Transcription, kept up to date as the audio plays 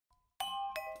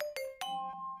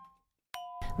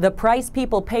The price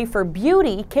people pay for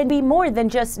beauty can be more than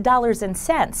just dollars and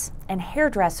cents, and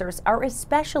hairdressers are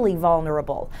especially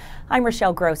vulnerable. I'm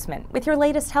Rachelle Grossman with your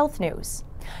latest health news.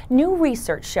 New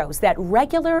research shows that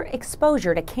regular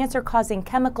exposure to cancer-causing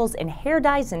chemicals in hair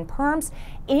dyes and perms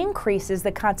increases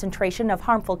the concentration of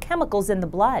harmful chemicals in the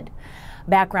blood.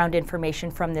 Background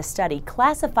information from this study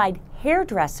classified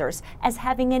hairdressers as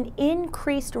having an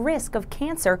increased risk of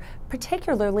cancer,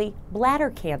 particularly bladder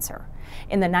cancer.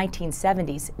 In the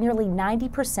 1970s, nearly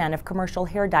 90% of commercial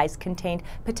hair dyes contained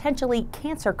potentially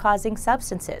cancer-causing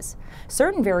substances.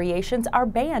 Certain variations are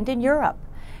banned in Europe.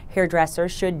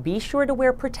 Hairdressers should be sure to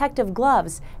wear protective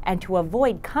gloves and to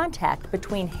avoid contact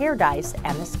between hair dyes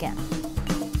and the skin.